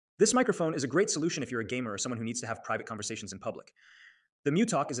This microphone is a great solution if you're a gamer or someone who needs to have private conversations in public. The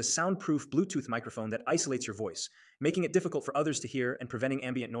Mutalk is a soundproof Bluetooth microphone that isolates your voice, making it difficult for others to hear and preventing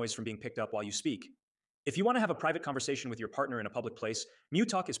ambient noise from being picked up while you speak. If you want to have a private conversation with your partner in a public place,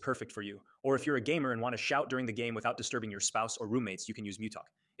 Mutalk is perfect for you. Or if you're a gamer and want to shout during the game without disturbing your spouse or roommates, you can use Mutalk.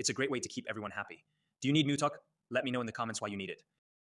 It's a great way to keep everyone happy. Do you need Mutalk? Let me know in the comments why you need it.